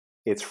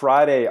It's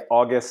Friday,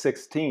 August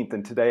 16th,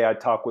 and today I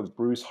talk with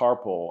Bruce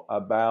Harpel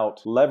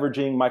about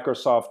leveraging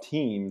Microsoft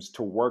Teams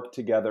to work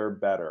together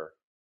better.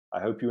 I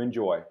hope you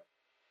enjoy.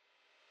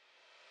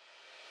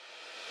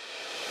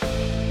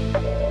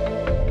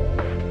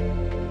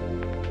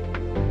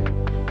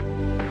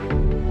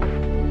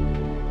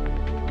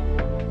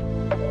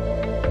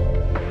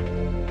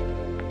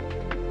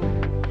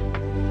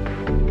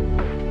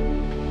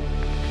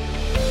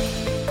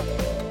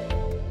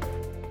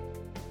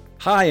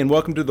 Hi, and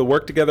welcome to the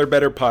Work Together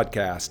Better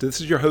podcast. This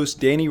is your host,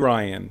 Danny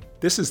Ryan.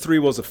 This is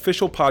ThreeWill's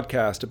official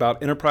podcast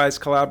about enterprise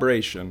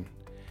collaboration,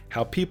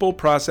 how people,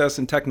 process,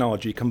 and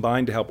technology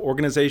combine to help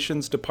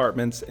organizations,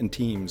 departments, and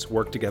teams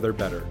work together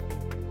better.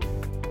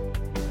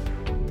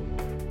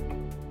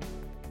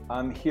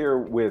 I'm here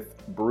with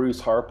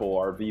Bruce Harpel,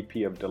 our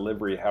VP of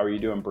Delivery. How are you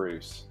doing,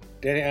 Bruce?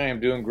 Danny, I am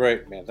doing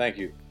great, man. Thank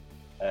you.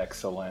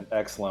 Excellent.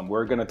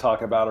 We're going to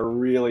talk about a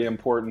really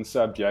important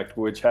subject,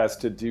 which has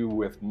to do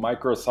with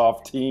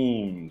Microsoft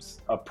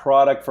Teams, a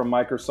product from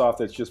Microsoft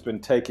that's just been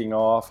taking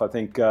off. I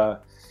think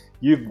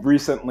you've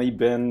recently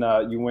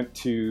you went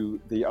to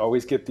I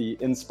always get the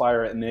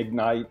Inspire and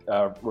Ignite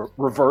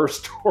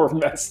reversed or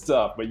messed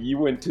up, but you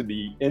went to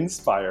the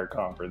Inspire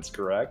conference,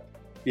 correct?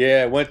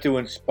 Yeah, I went to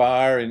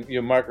Inspire, and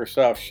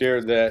Microsoft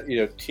shared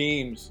that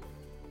Teams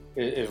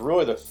is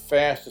really the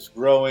fastest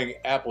growing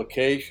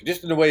application,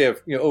 just in the way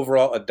of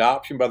overall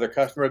adoption by their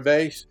customer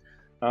base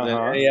than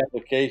any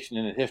application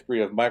in the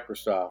history of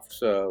Microsoft.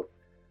 So,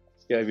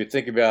 if you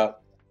think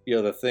about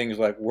the things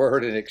like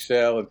Word and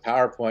Excel and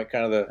PowerPoint,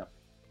 kind of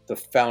the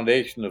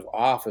foundation of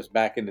Office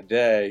back in the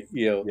day,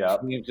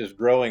 Teams is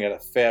growing at a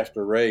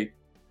faster rate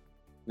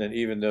than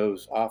even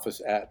those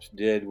Office apps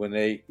did when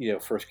they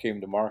first came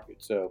to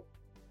market. So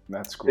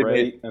that's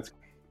great.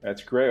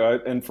 That's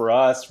great. And for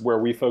us, where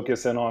we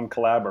focus in on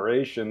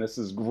collaboration, this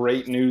is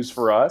great news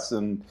for us.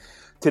 And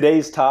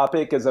today's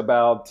topic is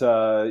about,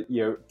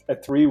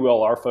 at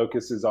ThreeWill, our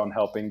focus is on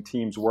helping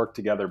teams work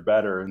together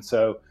better. And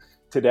so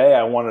today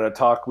I wanted to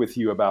talk with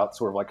you about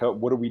sort of like,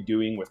 what are we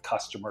doing with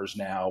customers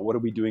now? What are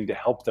we doing to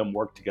help them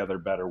work together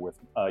better with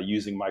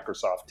using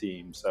Microsoft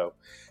Teams? So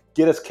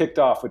get us kicked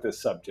off with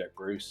this subject,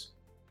 Bruce.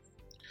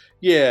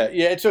 Yeah.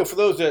 And so for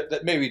those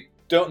that maybe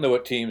don't know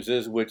what Teams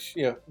is, which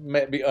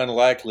may be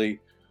unlikely,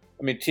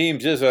 I mean,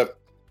 Teams is an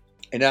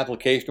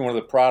application, one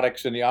of the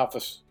products in the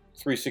Office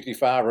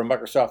 365 or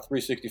Microsoft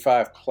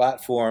 365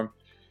 platform,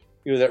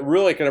 that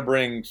really kind of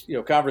brings,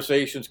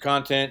 conversations,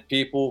 content,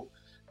 people,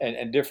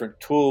 and different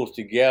tools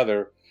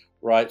together,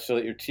 right? So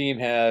that your team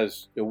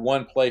has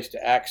one place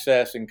to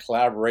access and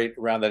collaborate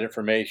around that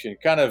information,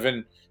 kind of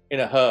in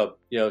a hub.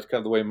 It's kind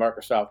of the way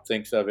Microsoft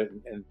thinks of it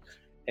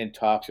and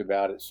talks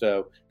about it.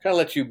 So kind of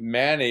lets you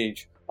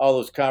manage all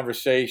those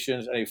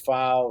conversations, any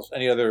files,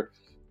 any other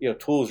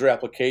tools or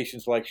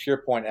applications like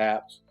SharePoint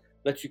apps,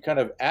 lets you kind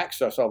of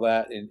access all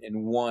that in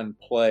one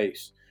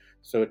place.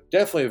 So it's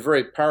definitely a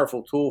very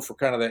powerful tool for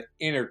kind of that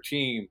inner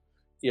team,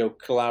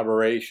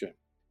 collaboration.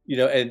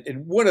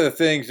 And one of the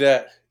things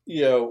that,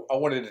 I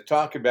wanted to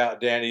talk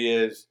about, Danny,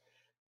 is,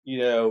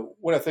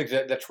 one of the things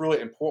that's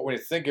really important when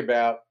you think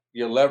about,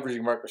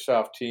 leveraging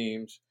Microsoft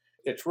Teams,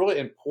 it's really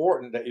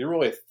important that you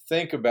really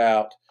think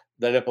about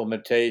that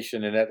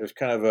implementation and that there's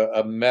kind of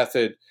a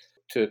method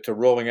to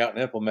rolling out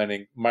and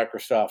implementing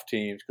Microsoft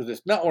Teams, because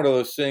it's not one of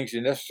those things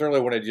you necessarily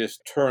want to just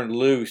turn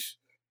loose,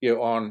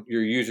 on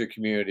your user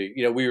community.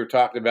 We were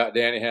talking about,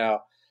 Danny,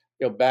 how,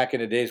 back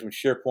in the days when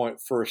SharePoint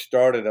first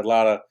started, a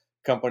lot of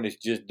companies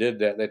just did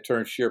that. They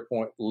turned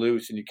SharePoint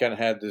loose, and you kind of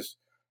had this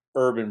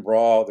urban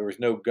brawl. There was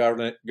no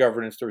governance,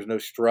 there was no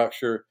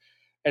structure,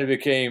 and it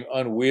became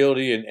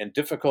unwieldy and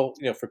difficult,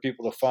 for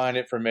people to find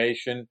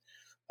information,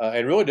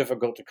 and really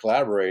difficult to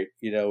collaborate.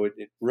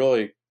 It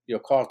really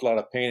caused a lot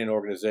of pain in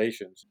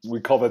organizations. We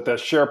call it the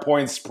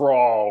SharePoint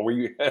sprawl.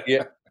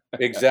 Yeah,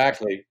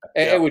 exactly.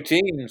 And with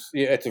Teams,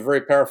 it's a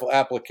very powerful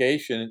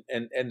application,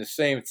 and the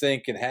same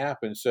thing can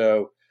happen.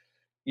 So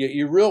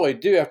you really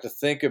do have to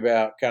think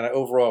about kind of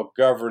overall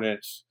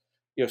governance,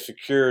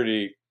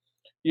 security.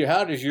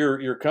 How does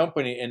your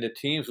company and the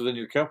teams within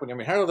your company, I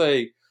mean, how do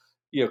they,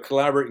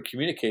 collaborate and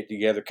communicate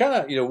together?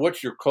 Kind of,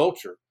 what's your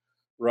culture,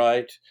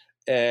 right?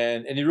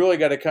 And you really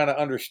got to kind of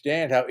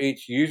understand how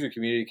each user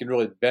community can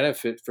really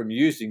benefit from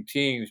using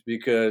Teams,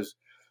 because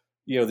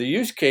the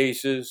use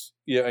cases,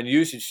 and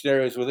usage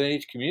scenarios within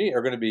each community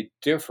are going to be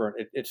different.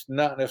 It's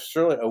not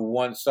necessarily a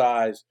one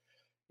size,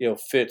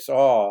 fits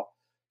all.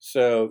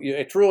 So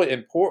it's really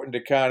important to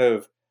kind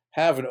of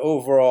have an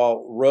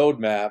overall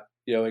roadmap,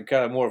 and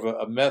kind of more of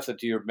a method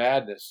to your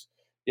madness.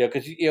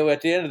 Because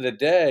at the end of the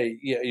day,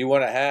 you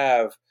want to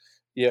have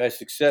a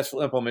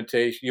successful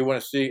implementation. You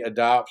want to see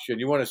adoption.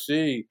 You want to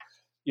see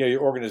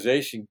your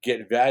organization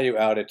get value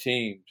out of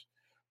Teams,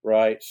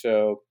 right?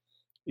 So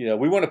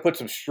we want to put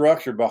some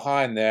structure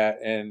behind that,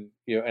 and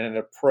and an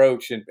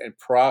approach and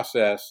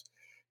process,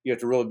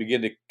 to really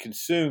begin to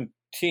consume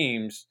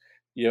Teams,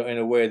 in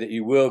a way that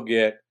you will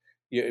get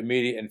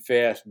immediate and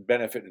fast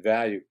benefit and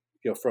value,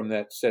 from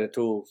that set of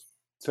tools.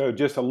 So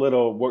just a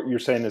little, what you're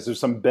saying is there's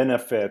some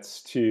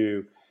benefits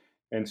to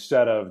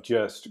instead of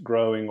just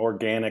growing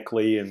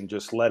organically and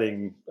just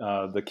letting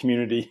the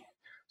community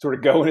sort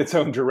of go in its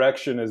own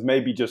direction, is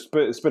maybe just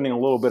spending a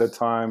little bit of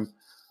time,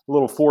 a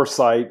little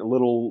foresight, a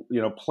little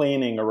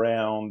planning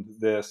around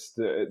this.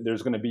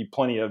 There's going to be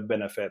plenty of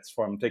benefits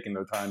from taking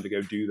the time to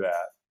go do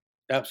that.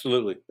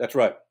 Absolutely, that's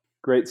right.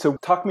 Great. So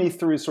talk me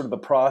through sort of the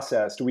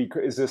process.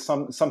 Is this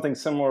something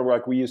similar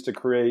like we used to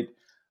create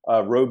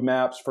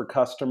roadmaps for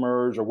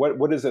customers, or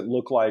what does it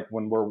look like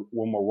when we're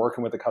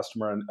working with the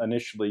customer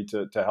initially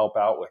to help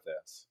out with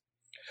this?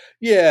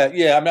 Yeah.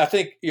 I mean, I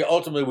think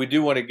ultimately we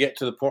do want to get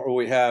to the point where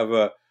we have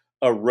a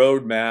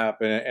roadmap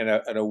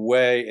and a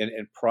way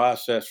and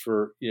process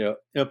for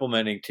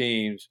implementing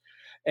teams.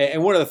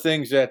 And one of the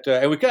things that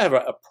and we kind of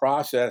have a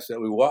process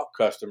that we walk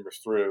customers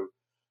through,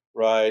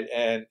 right?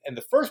 And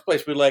the first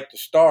place we like to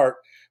start,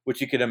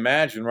 which you can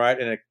imagine, right,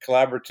 in a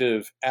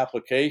collaborative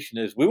application,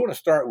 is we want to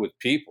start with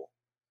people,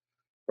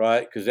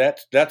 right? Because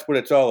that's what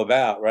it's all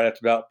about, right? It's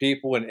about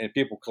people and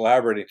people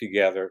collaborating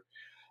together.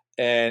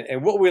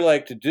 And what we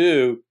like to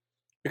do,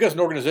 because an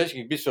organization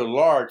can be so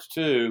large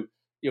too,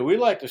 we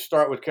like to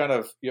start with kind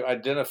of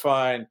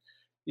identifying,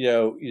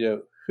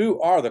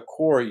 who are the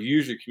core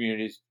user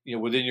communities,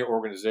 within your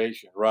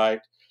organization, right?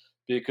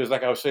 Because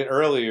like I was saying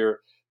earlier,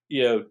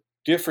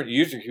 different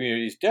user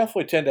communities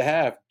definitely tend to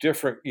have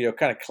different,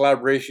 kind of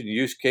collaboration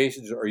use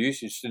cases or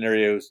usage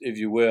scenarios, if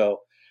you will.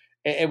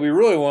 And we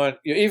really want,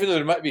 even though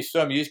there might be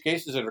some use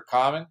cases that are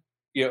common,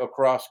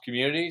 across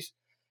communities,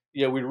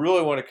 we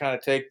really want to kind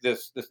of take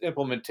this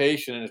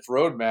implementation and its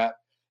roadmap,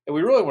 and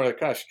we really want to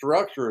kind of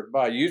structure it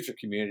by user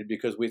community,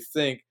 because we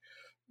think,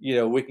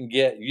 we can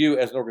get, you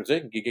as an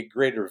organization can get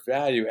greater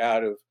value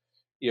out of,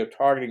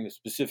 targeting the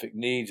specific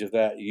needs of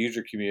that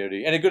user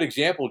community. And a good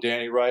example,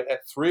 Danny, right,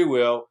 at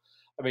ThreeWheel,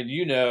 I mean,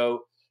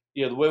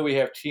 the way we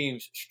have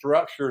teams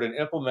structured and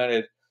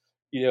implemented,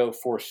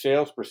 for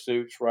sales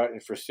pursuits, right,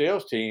 and for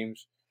sales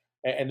teams,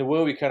 and the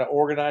way we kind of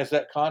organize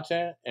that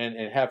content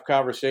and have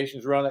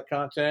conversations around that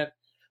content,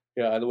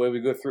 and the way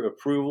we go through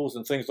approvals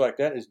and things like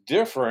that is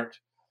different,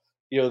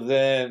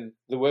 than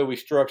the way we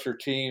structure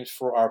teams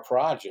for our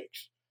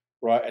projects,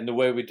 right, and the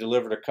way we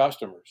deliver to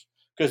customers,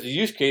 because the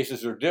use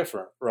cases are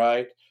different,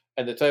 right,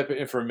 and the type of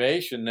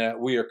information that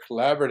we are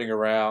collaborating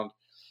around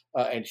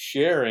and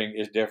sharing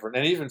is different.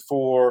 And even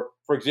for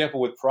example,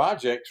 with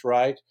projects,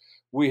 right,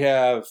 we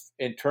have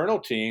internal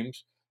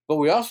teams, but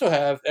we also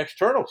have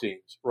external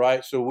teams,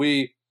 right? So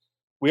we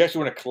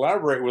actually want to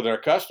collaborate with our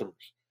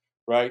customers,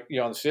 right?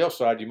 On the sales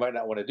side, you might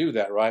not want to do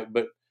that, right?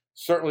 But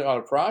certainly on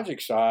the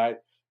project side,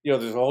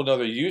 there's a whole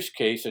other use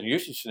case and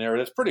usage scenario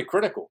that's pretty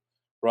critical,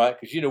 right?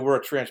 Because we're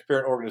a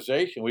transparent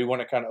organization. We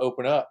want to kind of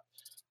open up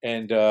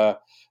and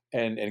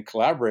and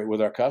collaborate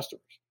with our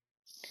customers.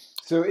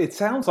 So it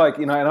sounds like,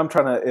 and I'm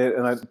trying to,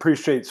 and I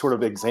appreciate sort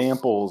of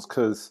examples,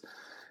 because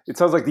it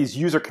sounds like these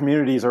user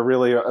communities are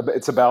really,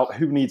 it's about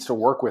who needs to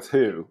work with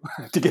who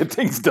to get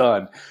things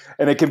done.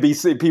 And it can be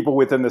people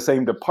within the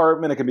same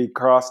department. It can be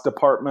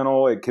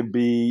cross-departmental. It can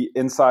be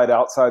inside,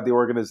 outside the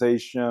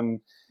organization.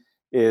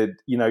 When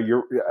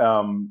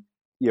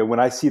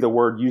I see the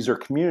word user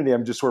community,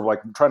 I'm just sort of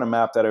like trying to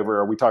map that over.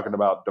 Are we talking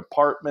about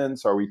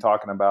departments? Are we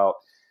talking about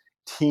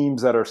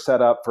teams that are set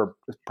up for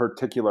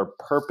particular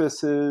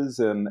purposes?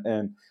 And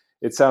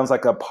it sounds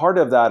like a part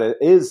of that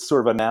is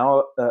sort of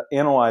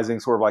analyzing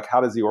sort of like, how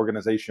does the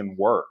organization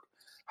work?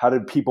 How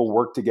did people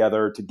work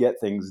together to get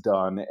things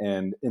done,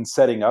 and in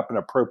setting up an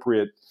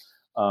appropriate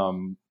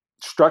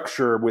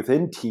structure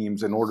within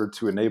teams in order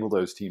to enable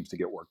those teams to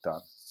get work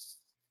done.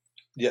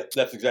 Yeah,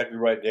 that's exactly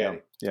right,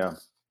 Danny. Yeah.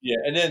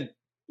 And then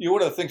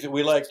one of the things that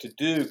we like to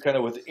do kind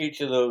of with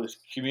each of those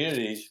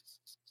communities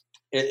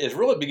is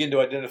really begin to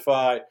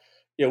identify,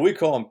 we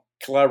call them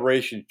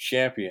collaboration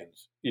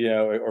champions,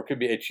 or could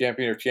be a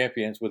champion or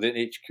champions within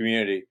each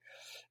community,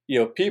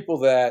 people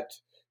that,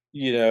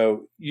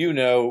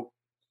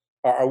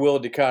 are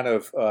willing to kind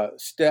of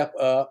step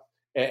up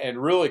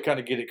and really kind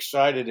of get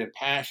excited and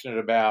passionate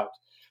about,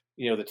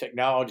 the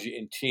technology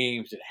in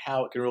teams and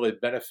how it can really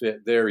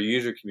benefit their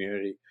user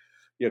community.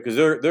 Because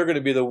they're going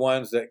to be the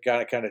ones that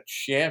kind of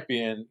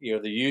champion,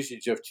 the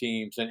usage of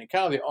teams and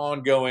kind of the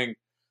ongoing,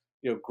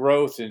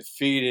 growth and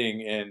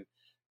feeding and,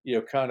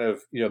 kind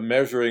of,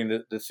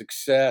 measuring the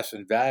success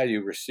and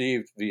value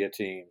received via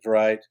teams,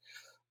 right?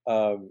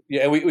 And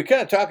we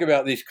kind of talk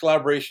about these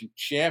collaboration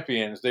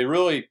champions. They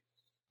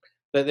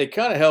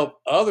kind of help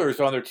others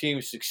on their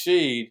team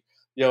succeed,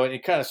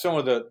 and kind of some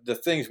of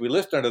the things we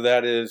list under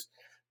that is,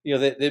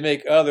 they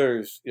make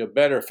others,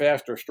 better,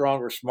 faster,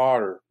 stronger,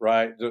 smarter,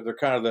 right? They're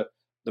kind of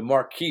the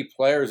marquee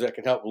players that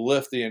can help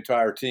lift the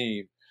entire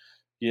team,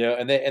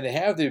 and they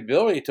have the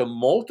ability to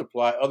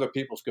multiply other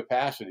people's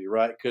capacity,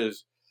 right?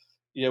 Because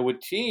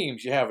with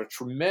teams, you have a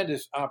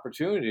tremendous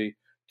opportunity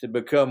to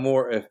become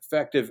more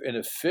effective and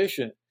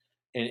efficient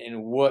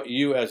in what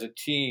you as a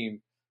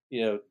team,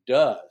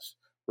 does,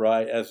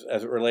 right? As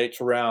it relates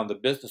around the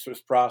business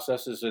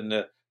processes and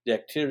the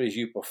activities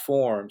you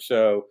perform.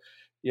 So,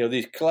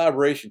 these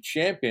collaboration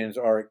champions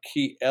are a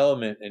key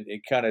element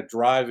in kind of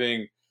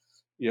driving,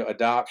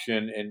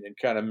 adoption and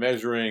kind of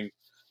measuring,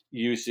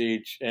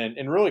 usage,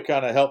 and really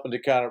kind of helping to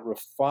kind of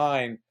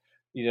refine,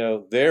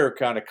 their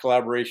kind of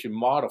collaboration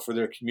model for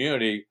their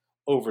community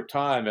over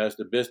time as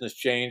the business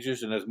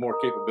changes and as more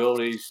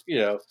capabilities,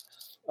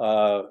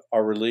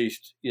 are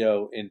released,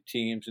 in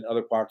Teams and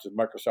other parts of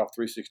Microsoft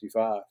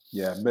 365.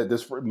 Yeah, but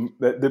this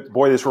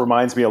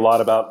reminds me a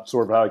lot about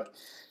sort of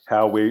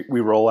how we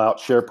roll out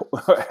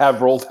SharePoint,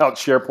 have rolled out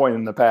SharePoint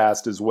in the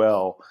past as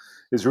well.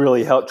 Is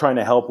really trying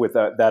to help with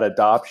that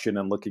adoption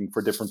and looking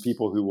for different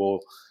people who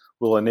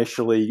will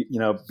initially,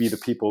 be the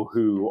people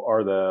who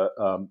are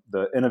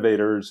the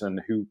innovators and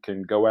who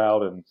can go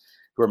out and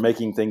who are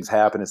making things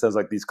happen. It says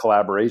like these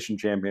collaboration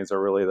champions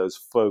are really those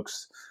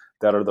folks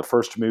that are the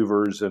first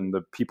movers and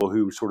the people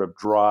who sort of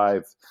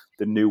drive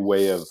the new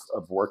way of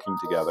working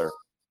together.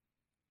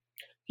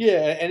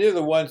 Yeah, and they're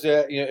the ones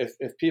that,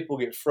 if people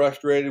get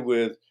frustrated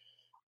with,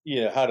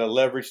 how to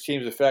leverage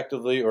Teams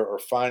effectively, or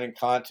finding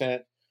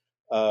content,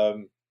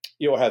 um,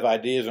 have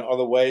ideas on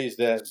other ways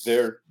that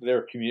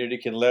their community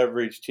can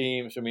leverage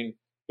Teams. I mean,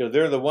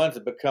 they're the ones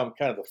that become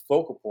kind of the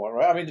focal point,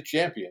 right? I mean, the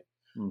champion,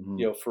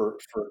 Mm-hmm. for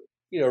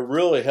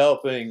really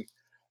helping,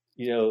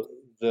 you know,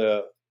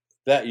 the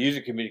that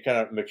user community kind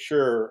of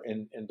mature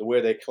in the way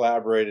they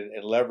collaborate,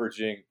 and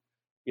leveraging,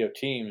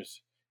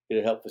 Teams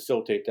to help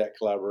facilitate that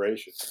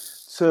collaboration.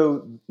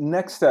 So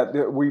next step,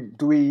 do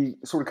we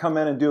sort of come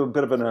in and do a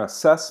bit of an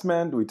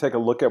assessment? Do we take a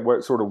look at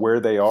what sort of where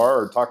they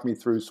are, or talk me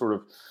through sort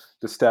of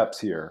the steps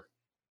here?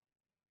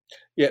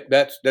 Yeah,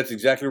 that's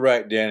exactly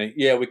right, Danny.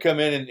 Yeah, we come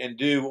in and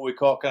do what we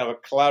call kind of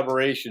a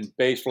collaboration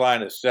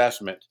baseline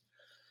assessment,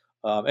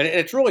 and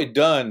it's really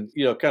done,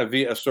 kind of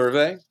via a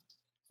survey,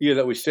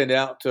 that we send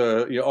out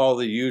to, all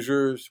the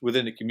users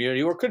within the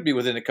community, or it could be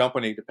within the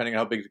company, depending on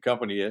how big the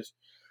company is.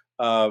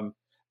 Um,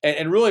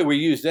 and really, we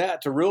use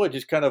that to really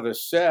just kind of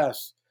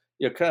assess,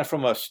 kind of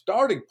from a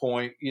starting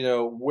point,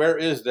 where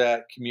is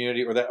that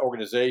community or that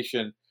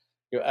organization,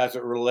 as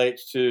it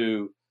relates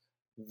to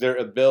their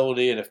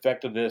ability and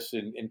effectiveness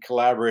in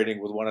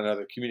collaborating with one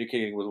another,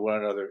 communicating with one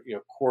another,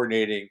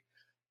 coordinating,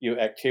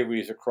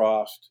 activities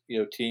across,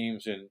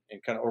 teams, and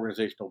kind of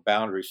organizational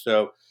boundaries.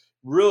 So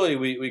really,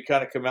 we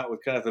kind of come out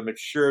with kind of the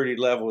maturity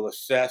level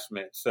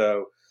assessment.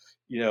 So,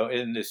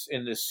 in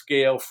this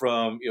scale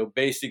from,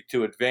 basic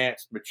to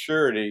advanced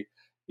maturity,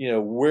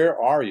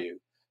 where are you?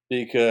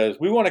 Because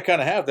we want to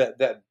kind of have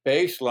that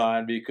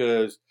baseline,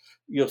 because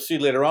you'll see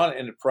later on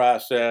in the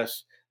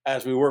process,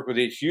 as we work with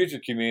each user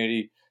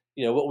community,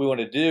 what we want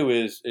to do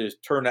is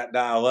turn that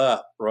dial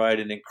up, right,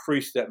 and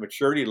increase that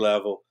maturity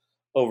level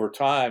over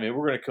time. And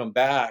we're going to come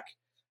back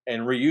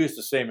and reuse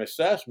the same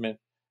assessment,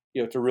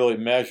 to really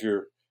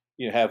measure,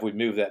 have we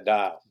moved that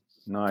dial.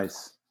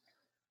 Nice,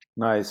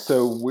 nice.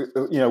 So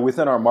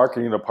within our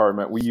marketing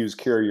department, we use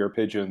carrier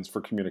pigeons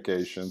for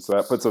communication. So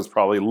that puts us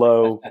probably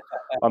low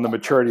on the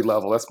maturity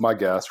level. That's my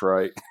guess,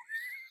 right?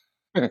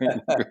 There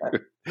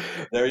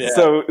you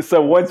have it.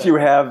 So once you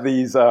have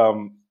these,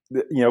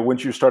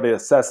 once you started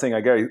assessing,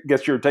 I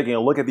guess you're taking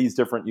a look at these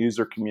different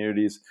user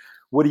communities.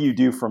 What do you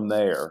do from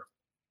there?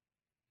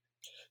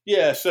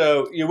 Yeah.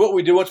 So, what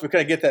we do once we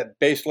kind of get that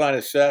baseline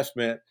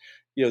assessment,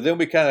 then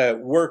we kind of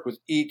work with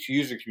each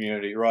user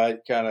community, right,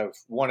 kind of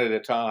one at a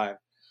time.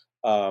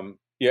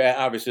 Yeah,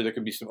 obviously there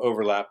can be some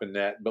overlap in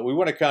that, but we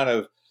want to kind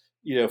of,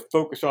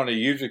 focus on the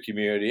user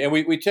community, and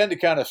we tend to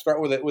kind of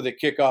start with a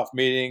kickoff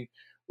meeting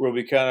where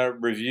we kind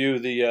of review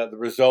the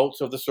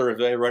results of the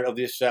survey, right, of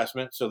the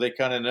assessment, so they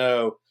kind of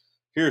know,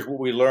 here's what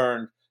we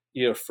learned,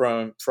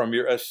 from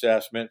your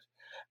assessment,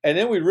 and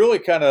then we really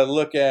kind of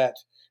look at,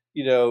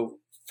 you know,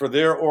 for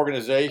their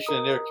organization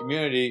and their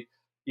community,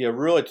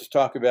 really just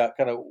talk about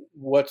kind of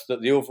what's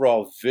the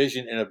overall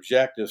vision and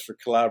objectives for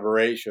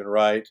collaboration,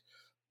 right?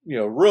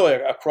 Really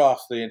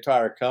across the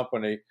entire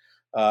company.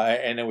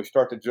 And then we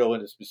start to drill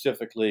into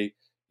specifically,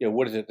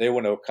 what is it they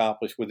want to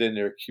accomplish within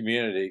their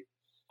community.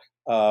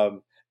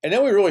 And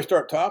then we really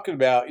start talking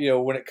about,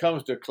 when it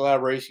comes to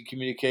collaboration,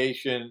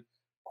 communication,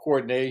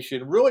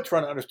 coordination, really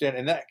trying to understand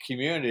in that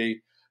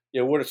community,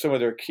 what are some of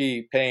their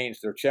key pains,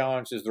 their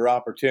challenges, their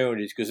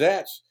opportunities, because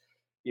that's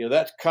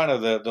kind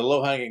of the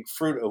low hanging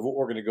fruit of what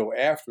we're going to go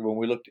after when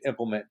we look to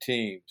implement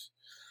Teams.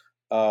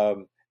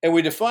 And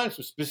we define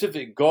some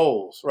specific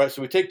goals, right?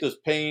 So we take those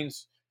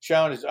pains,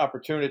 challenges,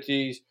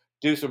 opportunities,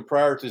 do some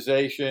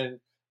prioritization,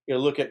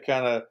 look at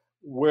kind of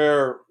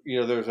where,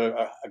 there's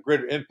a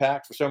greater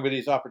impact for some of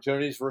these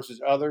opportunities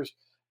versus others.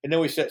 And then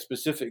we set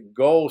specific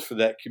goals for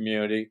that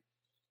community,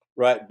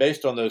 right,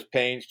 based on those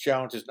pains,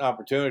 challenges, and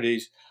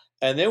opportunities.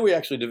 And then we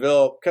actually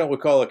develop kind of what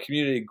we call a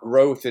community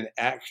growth and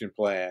action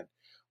plan,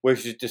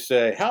 which is to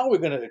say, how are we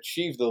going to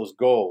achieve those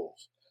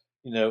goals?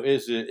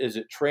 Is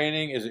it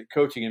training? Is it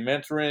coaching and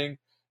mentoring?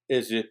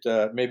 Is it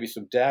maybe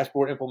some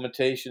dashboard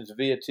implementations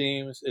via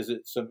Teams? Is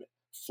it some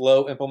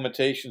flow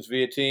implementations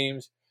via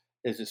Teams?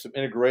 Is it some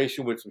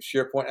integration with some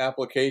SharePoint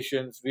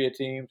applications via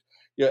Teams?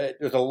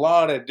 There's a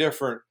lot of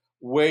different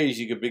ways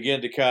you could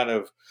begin to kind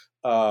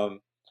of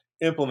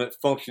implement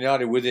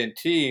functionality within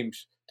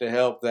Teams to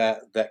help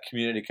that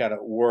community kind of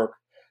work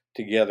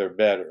together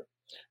better.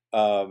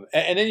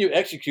 And then you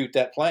execute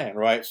that plan,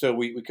 right? So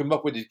we come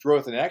up with these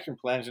growth and action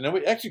plans, and then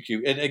we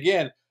execute. And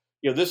again,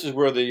 this is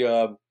where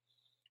the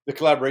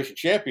collaboration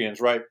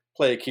champions, right,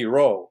 play a key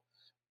role,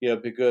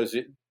 because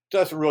it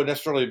doesn't really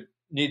necessarily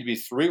need to be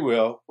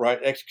three-wheel, right,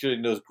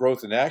 executing those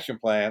growth and action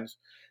plans.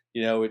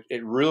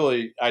 It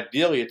really,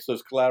 ideally, it's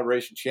those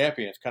collaboration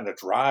champions kind of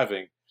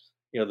driving,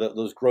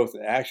 those growth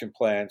and action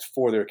plans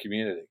for their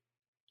community.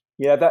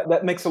 Yeah,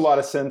 that makes a lot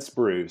of sense,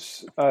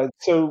 Bruce.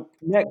 So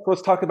next,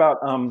 let's talk about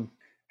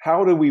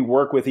how do we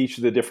work with each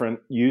of the different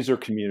user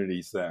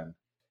communities then?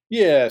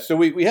 Yeah, so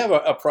we have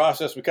a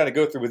process we kind of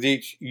go through with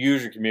each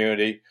user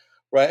community,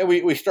 right? And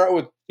we start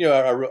with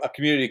a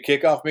community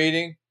kickoff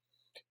meeting,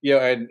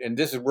 and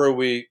this is where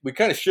we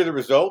kind of share the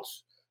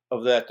results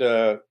of that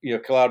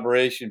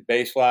collaboration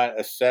baseline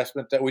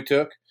assessment that we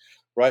took,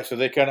 right? So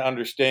they kind of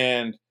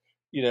understand,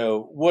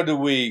 what do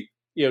we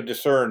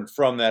discern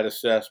from that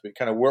assessment,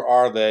 kind of where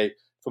are they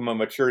from a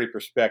maturity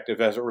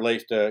perspective as it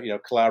relates to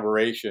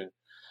collaboration.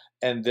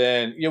 And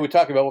then we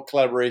talk about what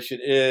collaboration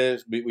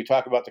is. We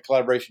talk about the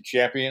collaboration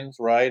champions,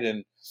 right,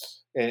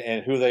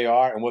 and who they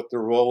are and what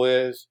their role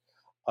is.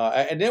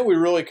 And then we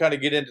really kind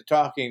of get into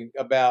talking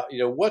about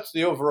what's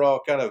the overall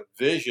kind of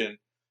vision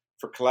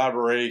for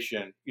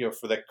collaboration,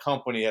 for the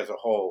company as a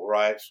whole,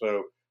 right?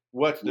 So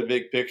what's the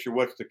big picture?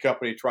 What's the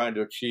company trying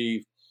to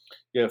achieve,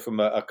 from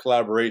a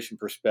collaboration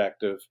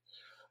perspective?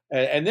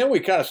 And then we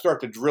kind of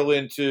start to drill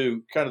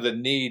into kind of the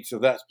needs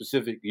of that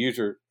specific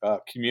user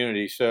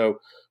community. So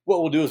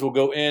what we'll do is we'll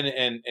go in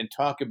and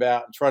talk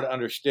about and try to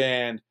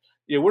understand,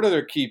 what are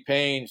their key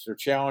pains, their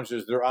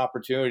challenges, their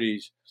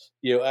opportunities,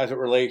 as it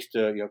relates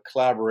to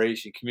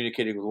collaboration,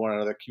 communicating with one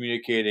another,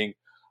 communicating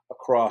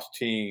across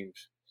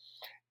teams.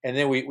 And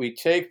then we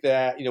take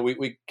that,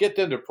 we get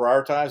them to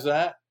prioritize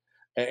that,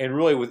 and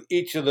really with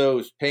each of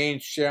those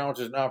pains,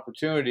 challenges, and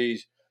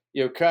opportunities,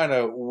 kind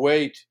of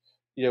weight,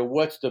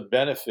 what's the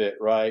benefit,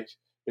 right?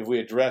 If we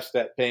address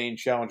that pain,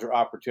 challenge, or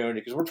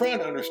opportunity, because we're trying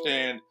to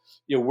understand,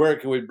 where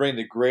can we bring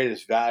the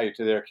greatest value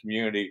to their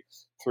community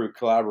through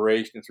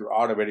collaboration, through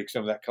automating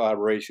some of that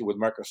collaboration with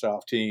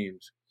Microsoft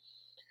Teams.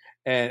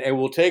 And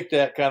we'll take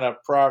that kind of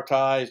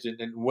prioritized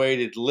and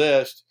weighted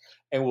list,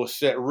 and we'll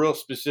set real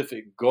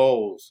specific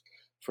goals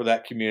for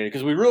that community.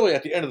 Because we really,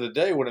 at the end of the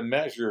day, want to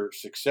measure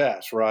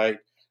success, right?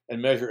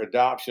 And measure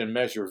adoption,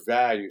 measure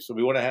value. So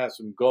we want to have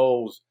some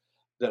goals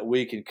that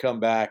we can come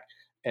back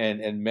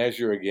and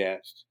measure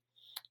against.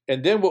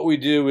 And then what we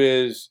do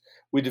is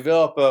we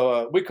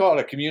develop we call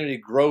it a community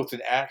growth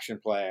and action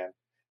plan.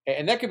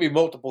 And that could be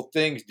multiple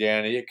things,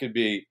 Danny. It could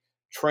be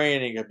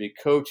training, it could be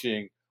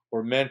coaching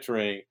or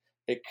mentoring.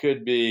 It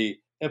could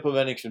be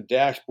implementing some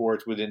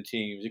dashboards within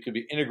teams. It could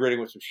be integrating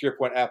with some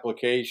SharePoint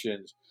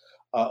applications,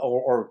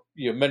 or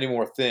many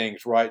more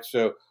things, right?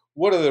 So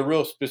what are the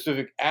real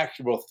specific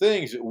actionable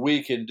things that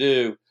we can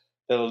do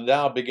that'll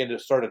now begin to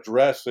start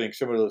addressing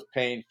some of those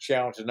pain,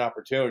 challenges, and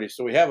opportunities?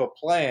 So we have a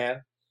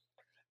plan,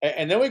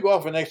 and then we go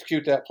off and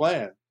execute that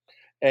plan.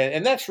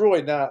 And that's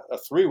really not a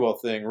three-wheel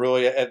thing,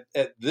 really. At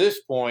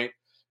this point,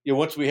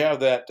 once we have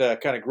that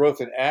kind of growth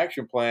and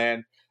action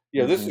plan,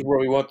 this is where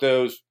we want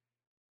those,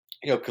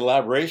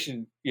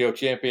 collaboration,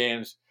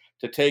 champions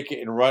to take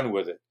it and run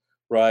with it,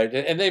 right?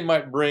 And they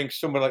might bring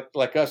someone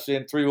like us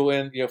in, three-wheel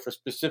in, for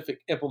specific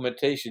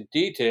implementation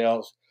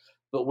details,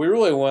 but we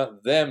really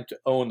want them to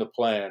own the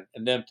plan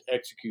and them to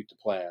execute the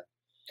plan.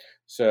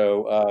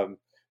 So,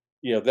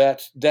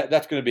 that's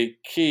going to be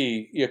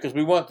key, because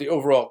we want the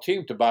overall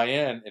team to buy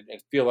in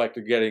and feel like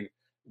they're getting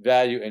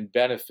value and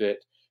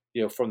benefit,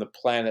 from the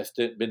plan that's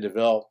been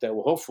developed that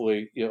will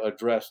hopefully,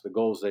 address the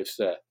goals they've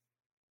set.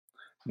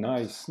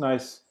 Nice,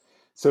 nice.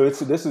 So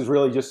this is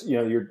really just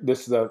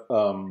this is a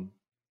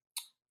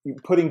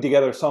putting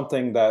together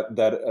something that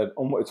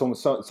it's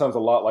almost sounds a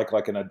lot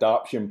like an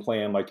adoption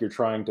plan, like you're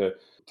trying to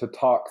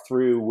talk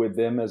through with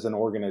them as an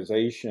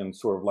organization,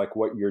 sort of like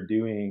what you're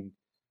doing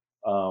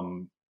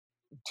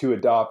to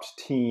adopt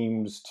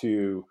teams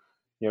to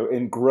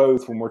in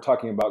growth. When we're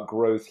talking about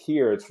growth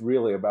here, it's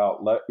really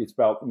about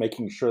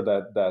making sure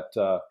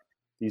that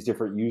these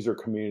different user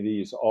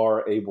communities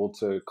are able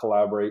to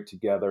collaborate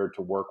together,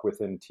 to work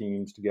within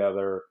teams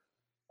together.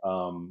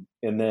 And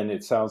then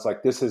it sounds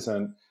like this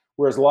isn't,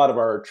 whereas a lot of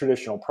our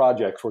traditional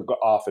projects we're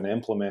often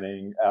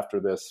implementing after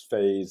this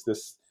phase,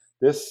 this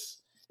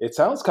it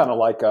sounds kind of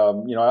like I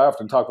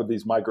often talk with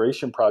these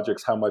migration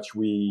projects how much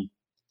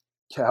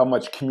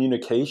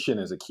communication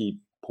is a key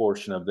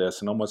portion of this,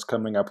 and almost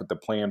coming up with the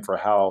plan for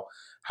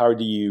how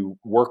do you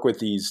work with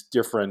these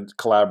different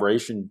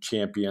collaboration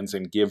champions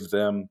and give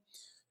them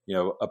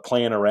a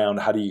plan around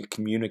how do you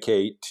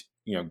communicate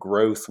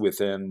growth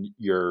within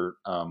your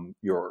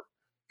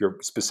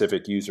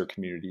specific user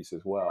communities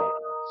as well.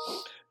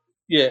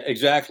 Yeah,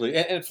 exactly.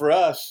 And for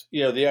us,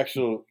 the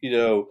actual,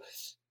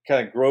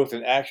 kind of growth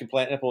and action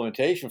plan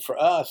implementation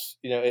for us,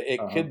 it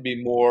could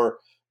be more,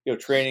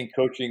 training,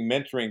 coaching,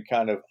 mentoring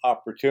kind of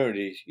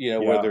opportunities,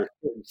 where there are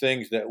certain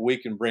things that we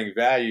can bring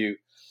value,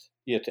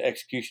 to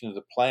execution of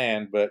the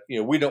plan, but,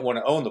 we don't want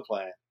to own the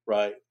plan,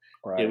 right?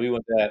 Right. We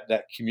want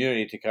that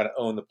community to kind of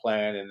own the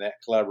plan and that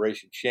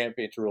collaboration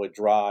champion to really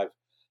drive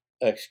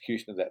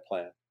execution of that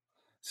plan.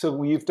 So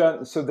we've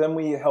done. So then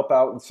we help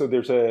out. So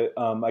there's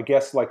I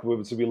guess like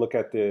so we look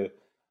at the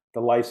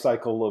life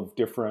cycle of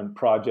different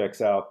projects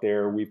out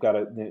there.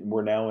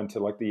 We're now into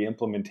like the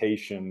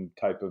implementation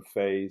type of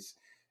phase.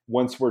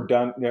 Once we're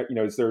done,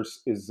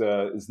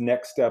 is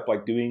next step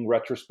like doing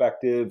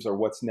retrospectives, or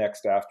what's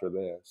next after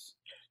this?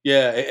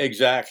 Yeah,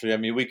 exactly. I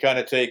mean, we kind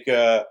of take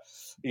a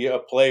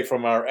play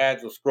from our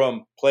Agile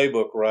Scrum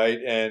playbook, right?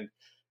 And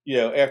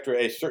after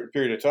a certain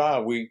period of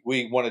time, we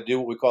want to do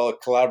what we call a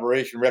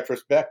collaboration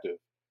retrospective,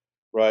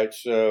 right?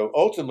 So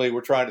ultimately,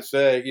 we're trying to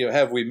say,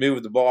 have we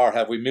moved the bar?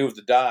 Have we moved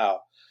the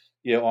dial?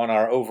 On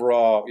our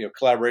overall,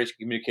 collaboration,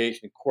 communication,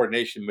 and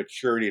coordination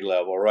maturity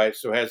level, right?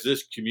 So has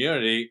this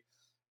community,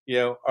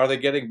 are they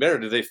getting better?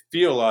 Do they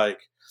feel like,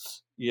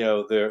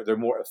 they're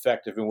more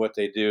effective in what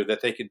they do,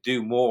 that they can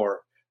do more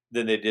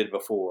than they did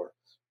before,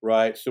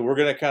 right? So we're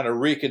going to kind of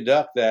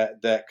reconduct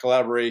that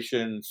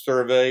collaboration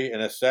survey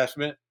and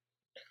assessment,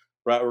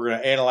 right? We're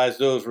going to analyze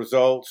those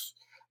results,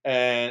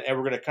 and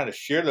we're going to kind of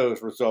share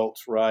those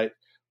results, right,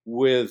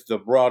 with the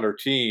broader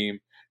team.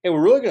 And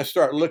we're really going to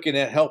start looking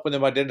at helping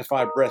them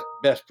identify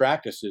best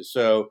practices.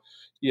 So,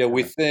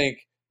 we think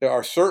there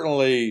are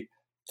certainly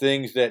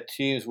things that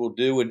teams will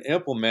do and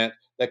implement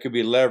that could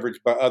be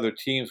leveraged by other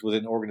teams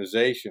within the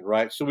organization,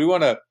 right? So we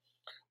want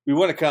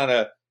to kind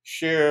of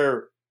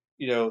share,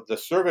 the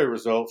survey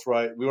results,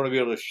 right? We want to be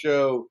able to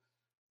show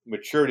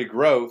maturity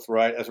growth,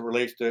 right, as it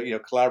relates to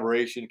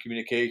collaboration,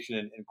 communication,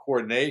 and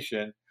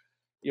coordination.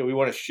 We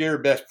want to share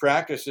best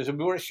practices, and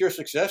we want to share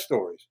success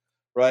stories,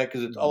 right?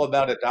 Because it's all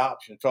about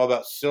adoption. It's all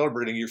about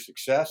celebrating your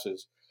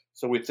successes.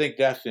 So we think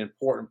that's an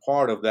important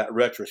part of that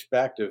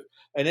retrospective.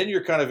 And then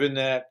you're kind of in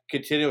that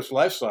continuous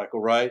life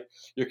cycle, right?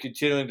 You're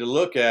continuing to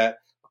look at,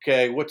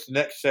 okay, what's the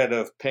next set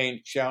of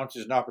pain,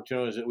 challenges, and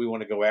opportunities that we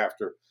want to go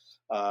after?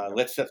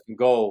 Let's set some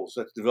goals.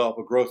 Let's develop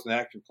a growth and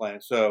action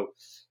plan. So,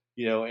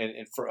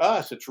 and for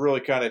us, it's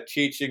really kind of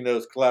teaching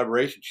those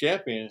collaboration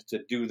champions to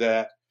do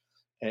that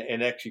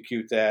and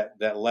execute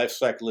that life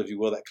cycle, if you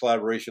will, that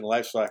collaboration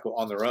life cycle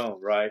on their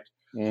own, right?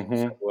 Mm-hmm.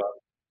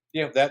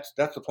 So, that's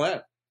the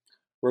plan.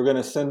 We're going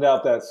to send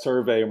out that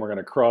survey, and we're going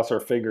to cross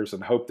our fingers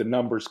and hope the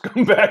numbers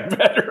come back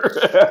better.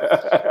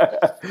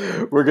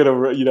 We're going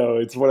to,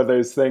 it's one of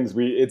those things.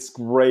 It's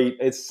great.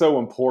 It's so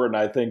important,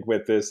 I think,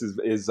 with this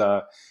is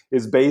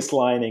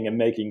baselining and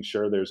making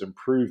sure there's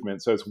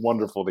improvement. So it's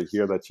wonderful to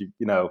hear that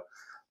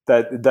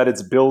that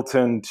it's built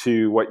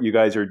into what you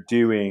guys are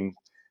doing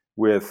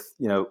with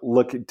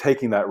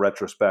taking that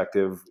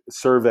retrospective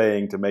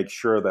surveying to make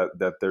sure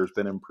that there's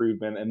been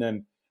improvement, and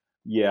then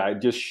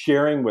just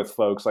sharing with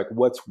folks like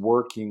what's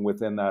working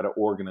within that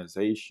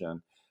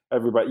organization.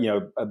 Everybody,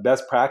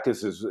 best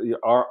practices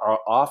are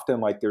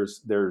often like there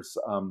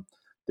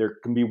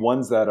can be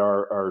ones that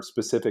are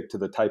specific to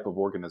the type of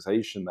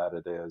organization that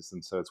it is,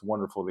 and so it's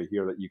wonderful to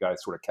hear that you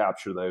guys sort of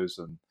capture those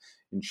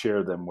and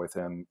share them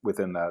within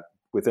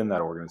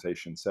that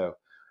organization. So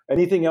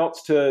anything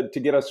else to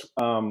get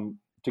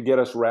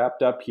us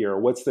wrapped up here?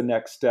 What's the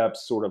next step?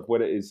 Sort of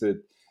what is it?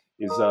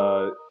 Is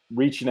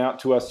reaching out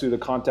to us through the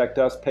Contact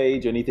Us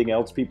page? Anything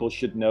else people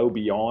should know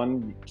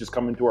beyond just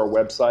coming to our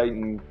website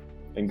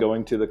and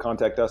going to the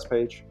Contact Us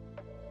page?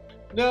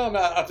 No,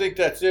 I think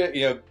that's it.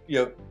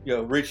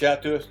 Reach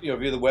out to us,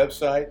 via the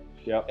website.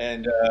 Yeah.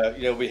 And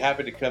we'll be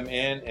happy to come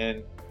in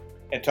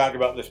and talk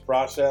about this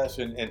process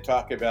and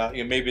talk about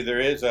maybe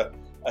there is a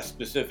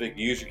specific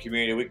user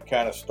community we can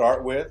kind of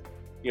start with,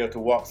 to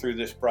walk through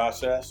this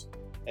process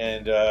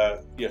and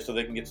so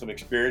they can get some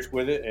experience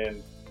with it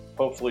and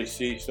hopefully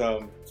see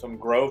some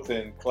growth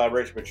and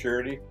collaboration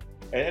maturity.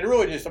 And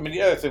really just,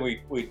 the other thing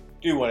we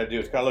do want to do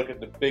is kind of look at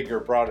the bigger,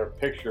 broader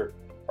picture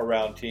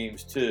around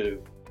teams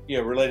too,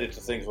 related to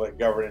things like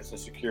governance and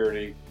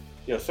security,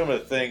 some of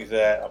the things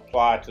that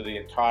apply to the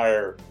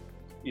entire,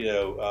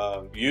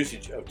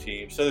 usage of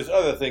teams. So there's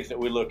other things that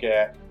we look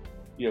at,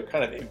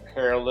 kind of in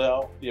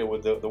parallel,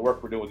 with the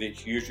work we're doing with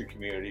each user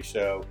community.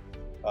 So,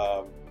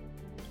 kind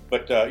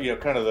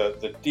of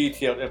the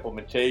detailed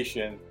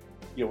implementation,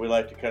 we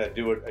like to kind of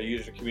do it a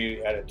user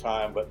community at a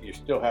time, but you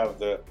still have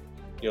the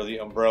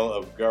umbrella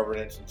of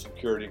governance and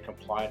security and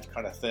compliance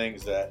kind of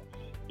things that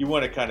you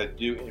want to kind of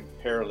do in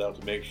parallel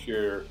to make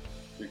sure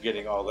you're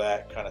getting all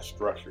that kind of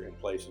structure in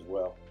place as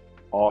well.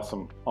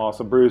 Awesome.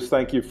 Bruce,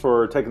 thank you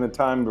for taking the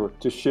time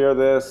to share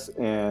this,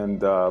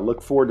 and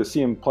look forward to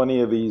seeing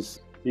plenty of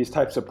these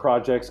types of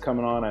projects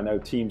coming on. I know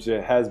Teams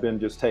has been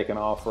just taking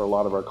off for a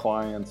lot of our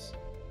clients.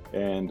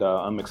 And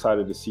I'm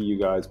excited to see you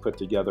guys put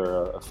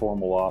together a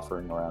formal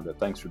offering around it.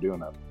 Thanks for doing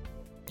that.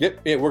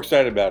 Yep, we're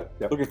excited about it.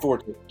 Yep. Looking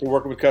forward to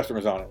working with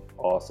customers on it.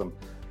 Awesome.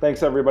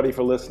 Thanks, everybody,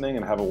 for listening,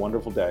 and have a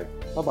wonderful day.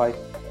 Bye-bye.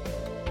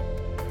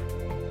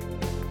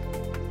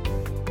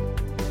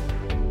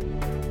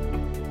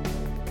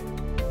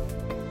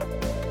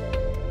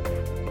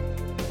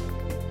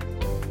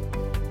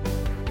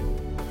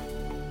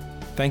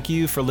 Thank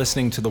you for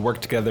listening to the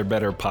Work Together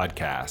Better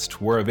podcast.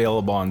 We're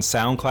available on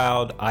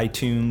SoundCloud,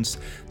 iTunes,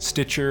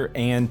 Stitcher,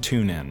 and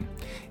TuneIn.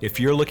 If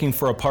you're looking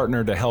for a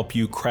partner to help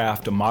you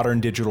craft a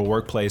modern digital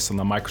workplace on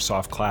the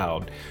Microsoft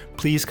Cloud,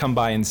 please come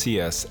by and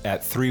see us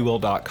at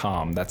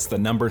 3will.com. That's the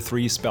number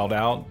 3 spelled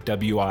out,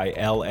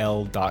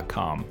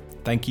 WILL.com.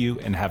 Thank you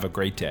and have a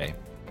great day.